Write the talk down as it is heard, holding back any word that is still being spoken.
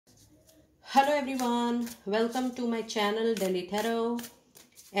Hello everyone, welcome to my channel Delhi Tarot,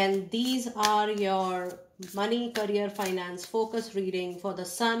 and these are your money, career, finance focus reading for the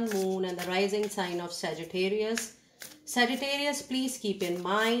sun, moon and the rising sign of Sagittarius. Sagittarius, please keep in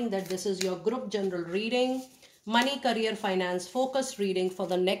mind that this is your group general reading, money, career, finance focus reading for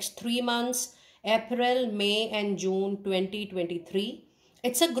the next 3 months, April, May and June 2023.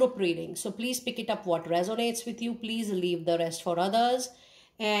 It's a group reading, so please pick it up what resonates with you. Please leave the rest for others.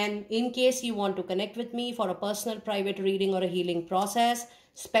 And in case you want to connect with me for a personal private reading or a healing process,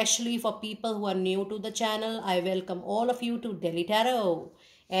 especially for people who are new to the channel, I welcome all of you to Delhi Tarot.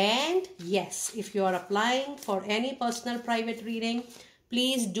 And yes, if you are applying for any personal private reading,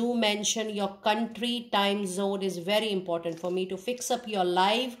 please do mention your country time zone. Is very important for me to fix up your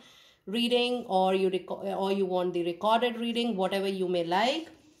live reading or you want the recorded reading, whatever you may like.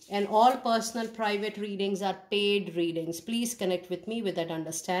 And all personal private readings are paid readings. Please connect with me with that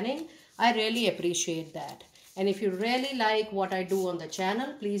understanding. I really appreciate that. And if you really like what I do on the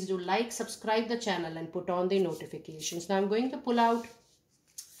channel, please do like, subscribe the channel and put on the notifications. Now I'm going to pull out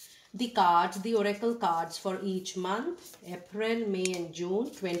the cards, the oracle cards for each month, April, May and June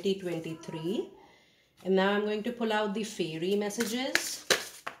 2023. And now I'm going to pull out the fairy messages.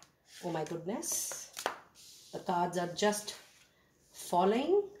 Oh my goodness. The cards are just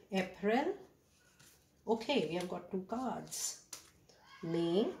falling. April. Okay, we have got 2 cards.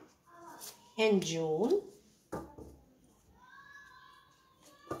 May and June.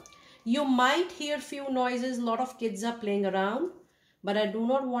 You might hear few noises. A lot of kids are playing around, but I do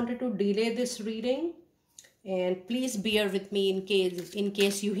not want to delay this reading. And please bear with me in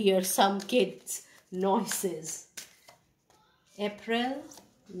case you hear some kids noises. April,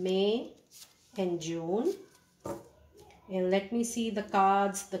 May and June. And let me see the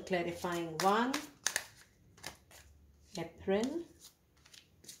cards, the clarifying one. April,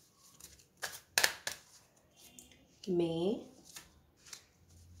 May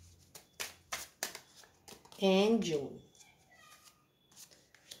and June.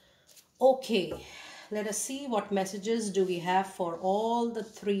 Okay, let us see what messages do we have for all the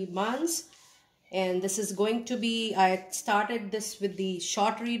 3 months. And this is going to be, I started this with the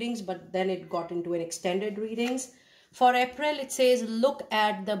short readings, but then it got into an extended readings. For April, it says, look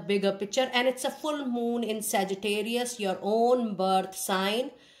at the bigger picture, and it's a full moon in Sagittarius, your own birth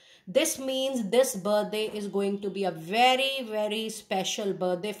sign. This means this birthday is going to be a very, very special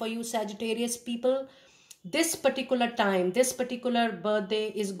birthday for you, Sagittarius people. This particular time, this particular birthday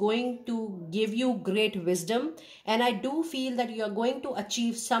is going to give you great wisdom. And I do feel that you are going to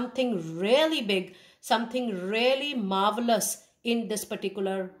achieve something really big, something really marvelous in this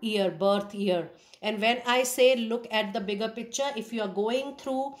particular year, birth year. And when I say look at the bigger picture, if you are going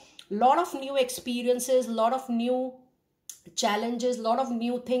through a lot of new experiences, a lot of new challenges, a lot of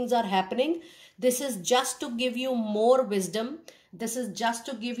new things are happening, this is just to give you more wisdom. This is just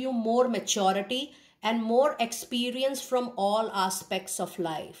to give you more maturity and more experience from all aspects of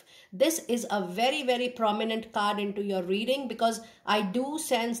life. This is a very, very prominent card into your reading because I do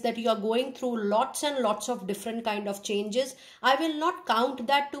sense that you are going through lots and lots of different kind of changes. I will not count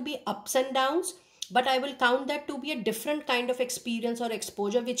that to be ups and downs, but I will count that to be a different kind of experience or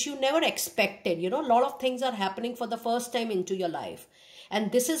exposure which you never expected. You know, a lot of things are happening for the first time into your life. And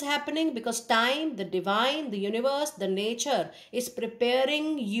this is happening because time, the divine, the universe, the nature is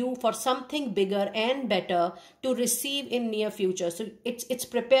preparing you for something bigger and better to receive in near future. So it's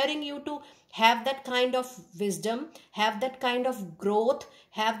preparing you to have that kind of wisdom, have that kind of growth,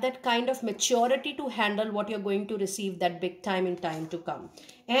 have that kind of maturity to handle what you're going to receive that big time in time to come.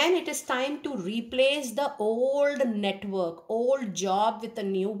 And it is time to replace the old network, old job with the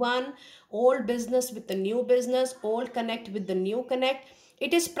new one, old business with the new business, old connect with the new connect.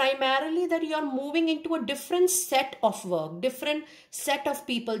 It is primarily that you are moving into a different set of work, different set of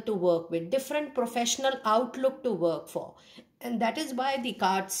people to work with, different professional outlook to work for. And that is why the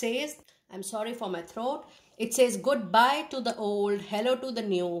card says, I'm sorry for my throat, it says goodbye to the old, hello to the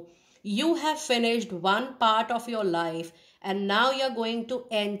new. You have finished one part of your life and now you're going to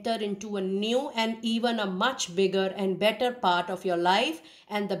enter into a new and even a much bigger and better part of your life,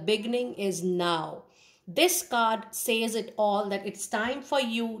 and the beginning is now. This card says it all, that it's time for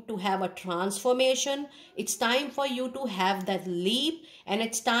you to have a transformation. It's time for you to have that leap, and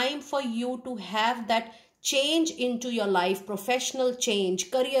it's time for you to have that change into your life, professional change,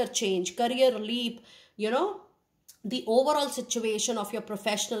 career leap. You know, the overall situation of your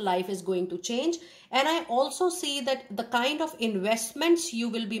professional life is going to change. And I also see that the kind of investments you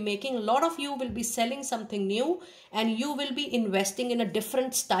will be making, a lot of you will be selling something new and you will be investing in a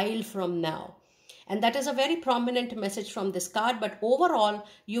different style from now. And that is a very prominent message from this card. But overall,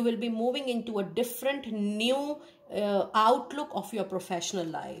 you will be moving into a different new outlook of your professional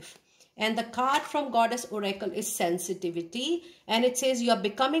life. And the card from Goddess Oracle is sensitivity. And it says you are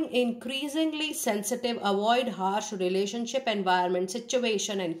becoming increasingly sensitive. Avoid harsh relationship, environment,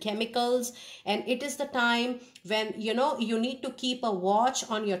 situation and chemicals. And it is the time when, you know, you need to keep a watch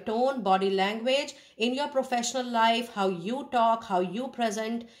on your tone, body language in your professional life, how you talk, how you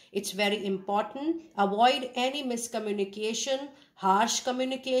present. It's very important. Avoid any miscommunication, harsh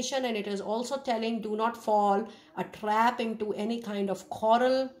communication. And it is also telling do not fall a trap into any kind of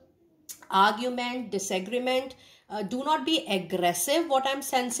quarrel, argument, disagreement. Do not be aggressive, what I'm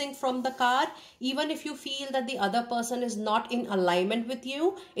sensing from the card. Even if you feel that the other person is not in alignment with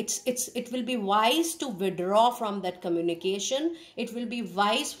you, it will be wise to withdraw from that communication. It will be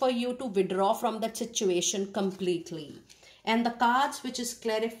wise for you to withdraw from that situation completely. And the cards which is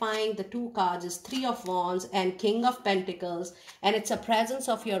clarifying the two cards is Three of Wands and King of Pentacles. And it's a presence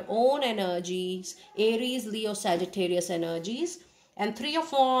of your own energies, Aries, Leo, Sagittarius energies. And Three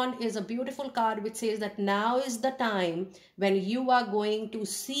of Wands is a beautiful card which says that now is the time when you are going to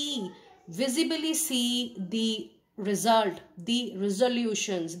visibly see the result, the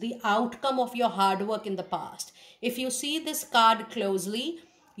resolutions, the outcome of your hard work in the past. If you see this card closely,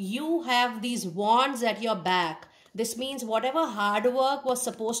 you have these wands at your back. This means whatever hard work was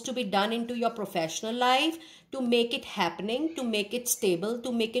supposed to be done into your professional life to make it happening, to make it stable,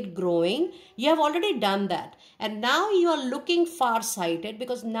 to make it growing, you have already done that. And now you are looking far-sighted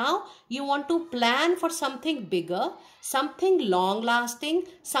because now you want to plan for something bigger, something long-lasting,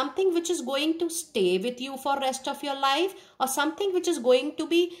 something which is going to stay with you for rest of your life, or something which is going to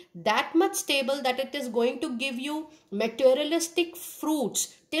be that much stable that it is going to give you materialistic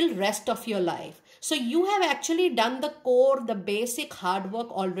fruits till rest of your life. So you have actually done the core, the basic hard work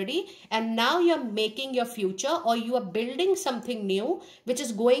already, and now you're making your future, or you are building something new which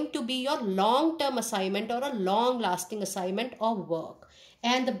is going to be your long-term assignment or a long-lasting assignment or work.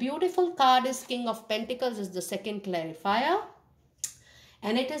 And the beautiful card is King of Pentacles, is the second clarifier.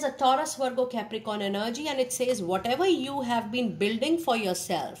 And it is a Taurus, Virgo, Capricorn energy, and it says whatever you have been building for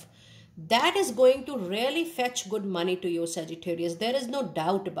yourself, that is going to really fetch good money to you, Sagittarius. There is no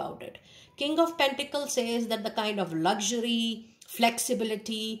doubt about it. King of Pentacles says that the kind of luxury,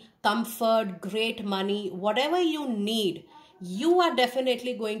 flexibility, comfort, great money, whatever you need, you are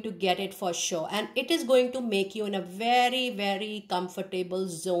definitely going to get it for sure. And it is going to make you in a very, very comfortable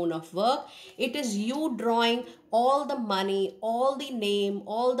zone of work. It is you drawing all the money, all the name,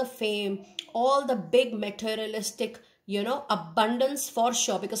 all the fame, all the big materialistic, abundance for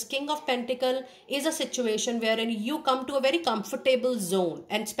sure, because King of Pentacles is a situation wherein you come to a very comfortable zone,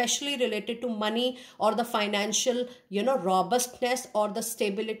 and especially related to money or the financial, robustness or the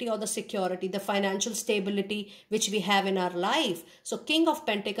stability or the security, the financial stability which we have in our life. So King of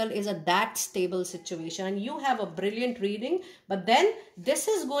Pentacles is that stable situation, and you have a brilliant reading. But then this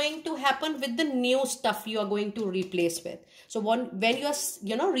is going to happen with the new stuff you are going to replace with. So when you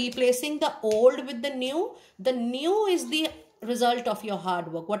are, replacing the old with the new is the result of your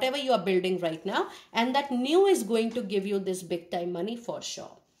hard work, whatever you are building right now, and that new is going to give you this big time money for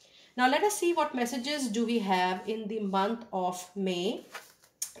sure. Now let us see what messages do we have in the month of May.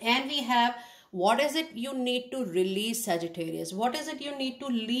 And we have, what is it you need to release, Sagittarius? What is it you need to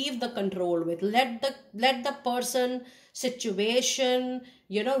leave the control with? Let the person, situation,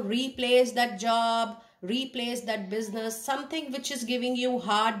 replace that job, replace that business, something which is giving you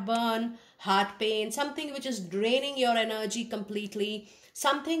heartburn, heart pain, something which is draining your energy completely,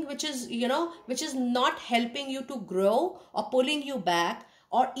 something which is, which is not helping you to grow or pulling you back.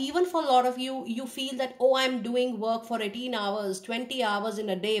 Or even for a lot of you, you feel that, oh, I'm doing work for 18 hours, 20 hours in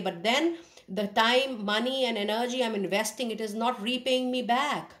a day, but then the time, money and energy I'm investing, it is not repaying me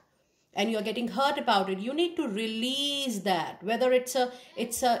back. And you're getting hurt about it. You need to release that. Whether it's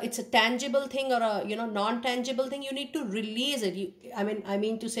a tangible thing or a non-tangible thing, you need to release it. I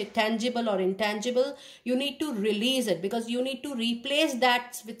mean to say tangible or intangible, you need to release it, because you need to replace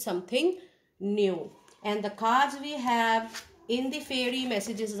that with something new. And the cards we have in the fairy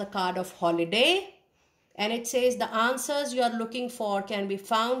messages is a card of holiday. And it says the answers you are looking for can be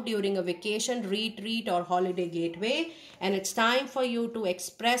found during a vacation, retreat or holiday gateway. And it's time for you to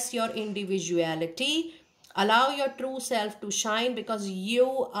express your individuality, Allow your true self to shine because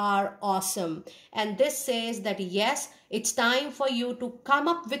you are awesome. And this says that yes, it's time for you to come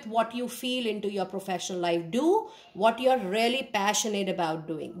up with what you feel into your professional life. Do what you're really passionate about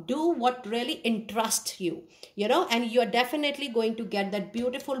doing. Do what really interests you, and you're definitely going to get that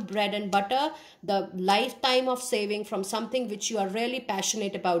beautiful bread and butter, the lifetime of saving from something which you are really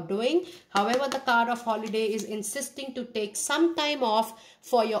passionate about doing. However, the card of holiday is insisting to take some time off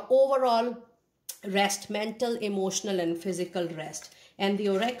for your overall rest, mental, emotional, and physical rest. And the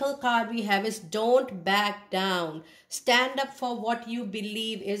oracle card we have is don't back down. Stand up for what you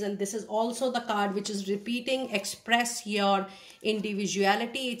believe is. And this is also the card which is repeating, express your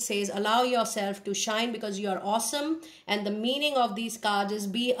individuality. It says allow yourself to shine because you are awesome. And the meaning of these cards is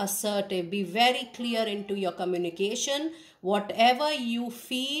be assertive, be very clear into your communication. Whatever you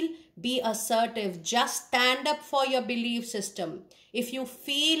feel, be assertive. Just stand up for your belief system. If you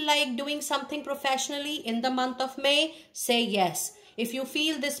feel like doing something professionally in the month of May, say yes. If you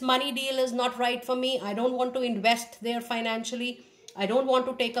feel this money deal is not right for me, I don't want to invest there financially, I don't want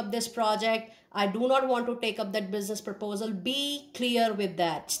to take up this project, I do not want to take up that business proposal, be clear with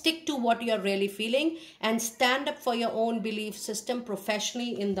that. Stick to what you're really feeling and stand up for your own belief system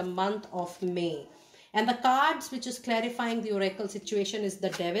professionally in the month of May. And the cards which is clarifying the oracle situation is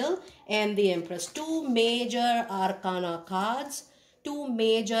the Devil and the Empress. Two major arcana cards. Two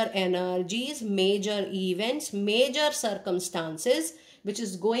major energies, major events, major circumstances which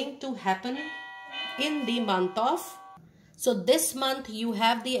is going to happen in the month of. So this month you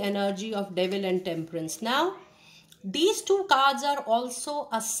have the energy of Devil and Temperance. Now these two cards are also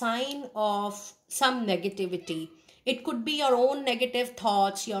a sign of some negativity. It could be your own negative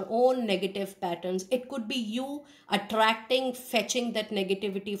thoughts, your own negative patterns. It could be you attracting, fetching that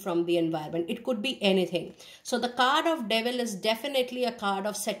negativity from the environment. It could be anything. So the card of Devil is definitely a card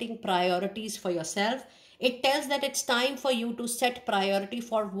of setting priorities for yourself. It tells that it's time for you to set priority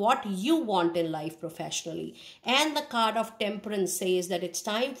for what you want in life professionally. And the card of Temperance says that it's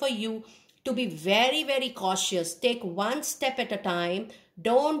time for you to be very, very cautious. Take one step at a time.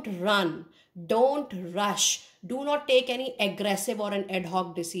 Don't run. Don't rush. Do not take any aggressive or an ad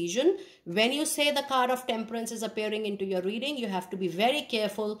hoc decision. When you say the card of Temperance is appearing into your reading, you have to be very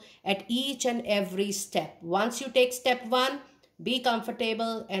careful at each and every step. Once you take step one, be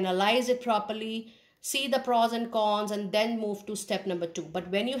comfortable, analyze it properly, see the pros and cons, and then move to step number 2. But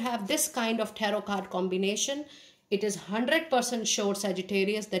when you have this kind of tarot card combination, it is 100% sure,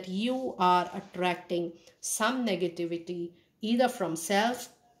 Sagittarius, that you are attracting some negativity either from self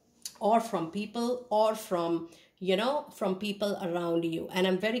or from people or from people around you. And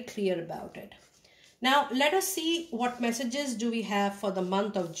I'm very clear about it. Now, let us see what messages do we have for the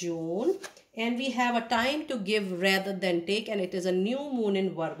month of June. And we have a time to give rather than take. And it is a new moon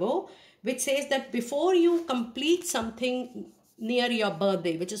in Virgo, which says that before you complete something near your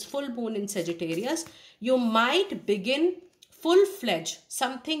birthday, which is full moon in Sagittarius, you might begin full-fledged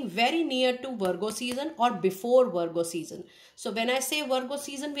something very near to Virgo season or before Virgo season. So when I say Virgo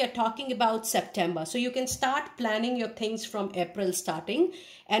season, we are talking about September. So you can start planning your things from April starting.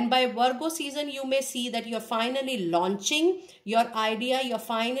 And by Virgo season, you may see that you're finally launching your idea. You're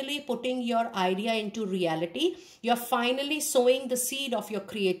finally putting your idea into reality. You're finally sowing the seed of your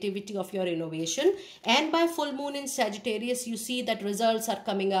creativity, of your innovation. And by full moon in Sagittarius, you see that results are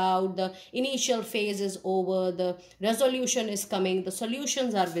coming out. The initial phase is over. The resolution is coming. The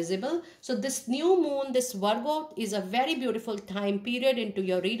solutions are visible. So this new moon, this Virgo, is a very beautiful time period into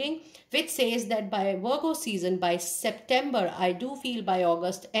your reading, which says that by Virgo season, by September, I do feel by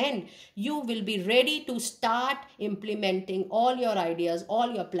August end, you will be ready to start implementing all your ideas,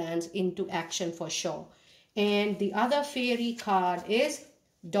 all your plans into action for sure. And the other fairy card is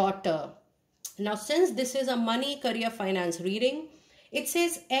Daughter. Now, since this is a money, career, finance reading, it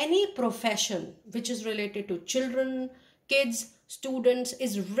says any profession which is related to children, kids, students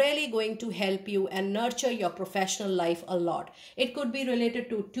is really going to help you and nurture your professional life a lot. It could be related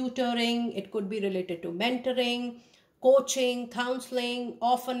to tutoring, it could be related to mentoring, coaching, counseling,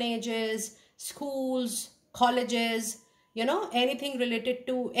 orphanages, schools, colleges, anything related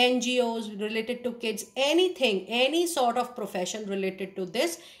to NGOs, related to kids, anything, any sort of profession related to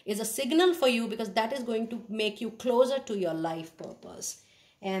this is a signal for you, because that is going to make you closer to your life purpose.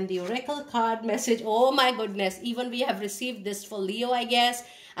 And the oracle card message, oh my goodness, even we have received this for Leo, I guess.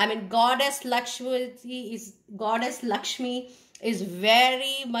 I mean, Goddess Lakshmi is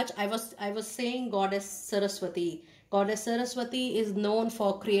very much, I was saying Goddess Saraswati. Goddess Saraswati is known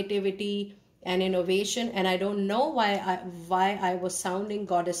for creativity and innovation, and I don't know why I was sounding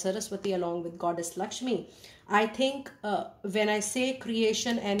Goddess Saraswati along with Goddess Lakshmi. I think when I say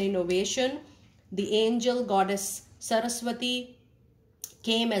creation and innovation, The angel goddess Saraswati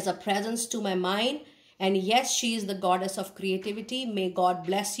came as a presence to my mind. And yes, she is the goddess of creativity. May God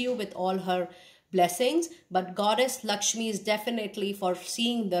bless you with all her blessings. But goddess Lakshmi is definitely for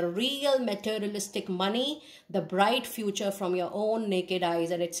seeing the real materialistic money, the bright future from your own naked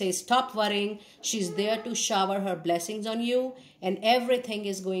eyes. And it says, stop worrying. She's there to shower her blessings on you. And everything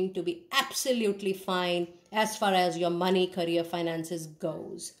is going to be absolutely fine as far as your money, career, finances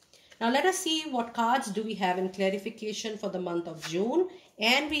goes. Now let us see what cards do we have in clarification for the month of June.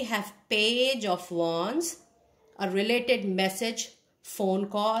 And we have Page of Wands, a related message, phone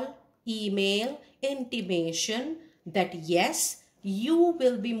call, email, intimation that yes, you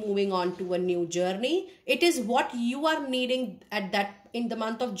will be moving on to a new journey. It is what you are needing in the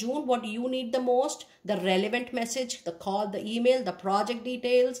month of June, what you need the most, the relevant message, the call, the email, the project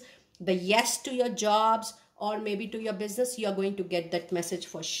details, the yes to your jobs, or maybe to your business. You are going to get that message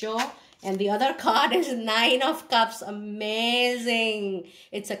for sure. And the other card is Nine of Cups. Amazing.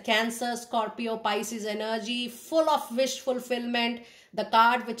 It's a Cancer, Scorpio, Pisces energy, full of wish fulfillment. The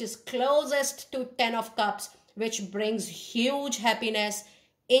card which is closest to 10 of Cups, which brings huge happiness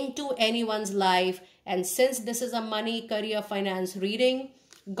into anyone's life. And since this is a money, career, finance reading,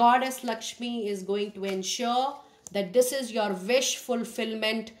 Goddess Lakshmi is going to ensure that this is your wish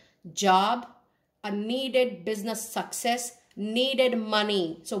fulfillment job, a needed business success, needed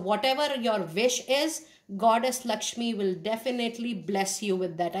money. So whatever your wish is, Goddess Lakshmi will definitely bless you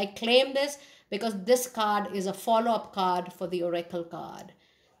with that. I claim this because this card is a follow-up card for the oracle card.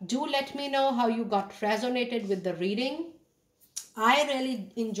 Do let me know how you got resonated with the reading. I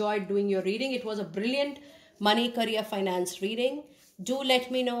really enjoyed doing your reading. It was a brilliant money, career, finance reading. Do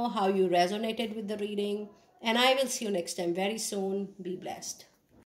let me know how you resonated with the reading. And I will see you next time very soon. Be blessed.